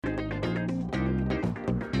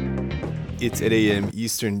It's 8 a.m.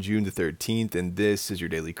 Eastern, June the 13th, and this is your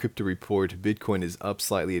daily crypto report. Bitcoin is up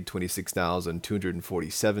slightly at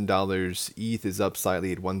 $26,247. ETH is up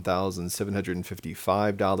slightly at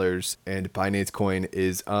 $1,755, and Binance Coin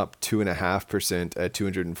is up 2.5% at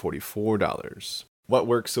 $244. What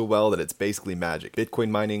works so well that it's basically magic? Bitcoin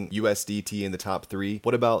mining, USDT in the top 3.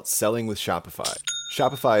 What about selling with Shopify?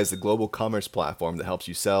 Shopify is the global commerce platform that helps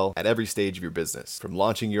you sell at every stage of your business. From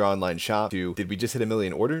launching your online shop to, did we just hit 1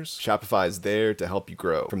 million orders? Shopify is there to help you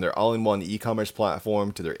grow. From their all-in-one e-commerce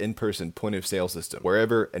platform to their in-person point-of-sale system.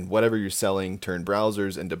 Wherever and whatever you're selling, turn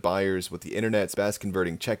browsers into buyers with the internet's best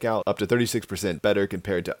converting checkout, up to 36% better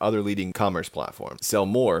compared to other leading commerce platforms. Sell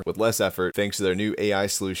more with less effort thanks to their new AI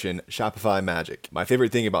solution, Shopify Magic. My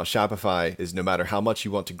favorite thing about Shopify is no matter how much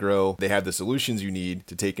you want to grow, they have the solutions you need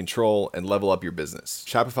to take control and level up your business.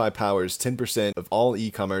 Shopify powers 10% of all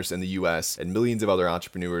e-commerce in the US and millions of other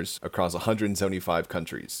entrepreneurs across 175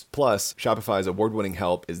 countries. Plus, Shopify's award-winning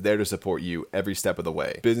help is there to support you every step of the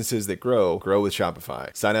way. Businesses that grow with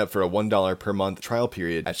Shopify. Sign up for a $1 per month trial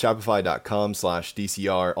period at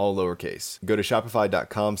shopify.com/DCR, all lowercase. Go to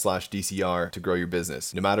shopify.com/DCR to grow your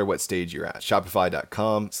business, no matter what stage you're at.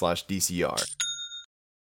 Shopify.com/DCR.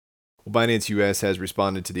 Binance US has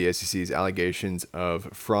responded to the SEC's allegations of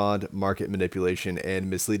fraud, market manipulation, and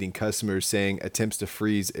misleading customers, saying attempts to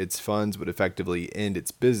freeze its funds would effectively end its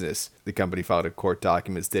business. The company filed a court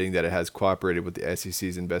document stating that it has cooperated with the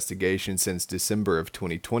SEC's investigation since December of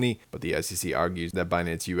 2020, but the SEC argues that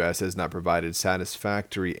Binance US has not provided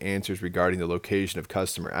satisfactory answers regarding the location of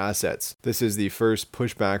customer assets. This is the first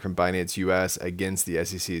pushback from Binance US against the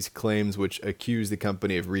SEC's claims, which accuse the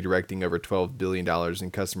company of redirecting over $12 billion in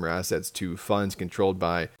customer assets to funds controlled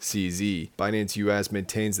by CZ. Binance US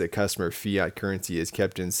maintains that customer fiat currency is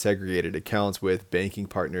kept in segregated accounts with banking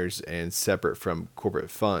partners and separate from corporate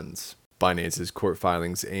funds. Binance's court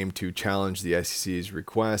filings aim to challenge the SEC's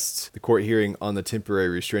requests. The court hearing on the temporary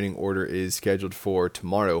restraining order is scheduled for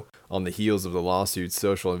tomorrow. On the heels of the lawsuit,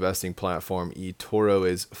 social investing platform eToro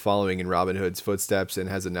is following in Robinhood's footsteps and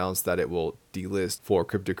has announced that it will delist 4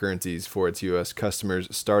 cryptocurrencies for its US customers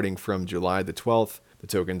starting from July the 12th. The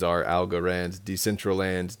tokens are Algorand,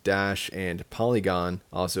 Decentraland, Dash, and Polygon.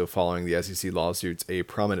 Also following the SEC lawsuits, a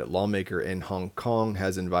prominent lawmaker in Hong Kong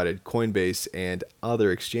has invited Coinbase and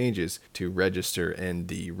other exchanges to register in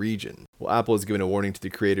the region. Well, Apple has given a warning to the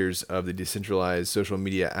creators of the decentralized social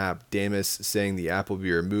media app Damus, saying the app will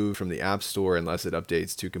be removed from the App Store unless it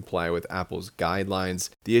updates to comply with Apple's guidelines.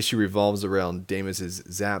 The issue revolves around Damus's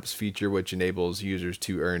Zaps feature, which enables users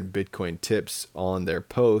to earn Bitcoin tips on their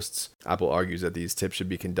posts. Apple argues that these tips should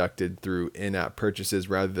be conducted through in-app purchases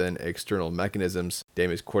rather than external mechanisms.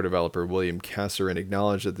 Damus core developer William Kasserin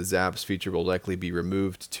acknowledged that the Zaps feature will likely be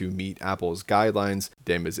removed to meet Apple's guidelines.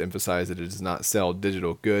 Damus emphasized that it does not sell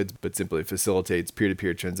digital goods, but simply facilitates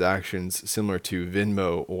peer-to-peer transactions similar to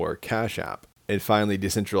Venmo or Cash App. And finally,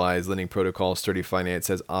 decentralized lending protocol Sturdy Finance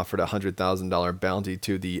has offered a $100,000 bounty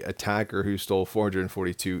to the attacker who stole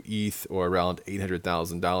 442 ETH, or around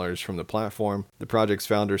 $800,000 from the platform. The project's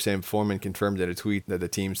founder, Sam Foreman, confirmed in a tweet that the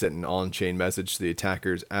team sent an on-chain message to the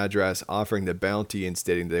attacker's address offering the bounty and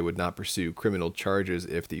stating they would not pursue criminal charges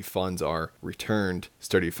if the funds are returned.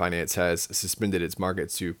 Sturdy Finance has suspended its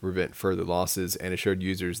markets to prevent further losses and assured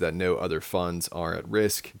users that no other funds are at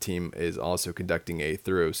risk. The team is also conducting a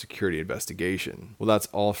thorough security investigation. Well, that's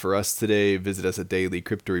all for us today. Visit us at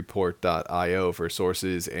dailycryptoreport.io for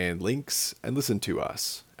sources and links, and listen to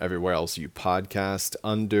us everywhere else you podcast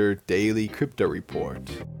under Daily Crypto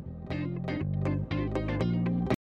Report.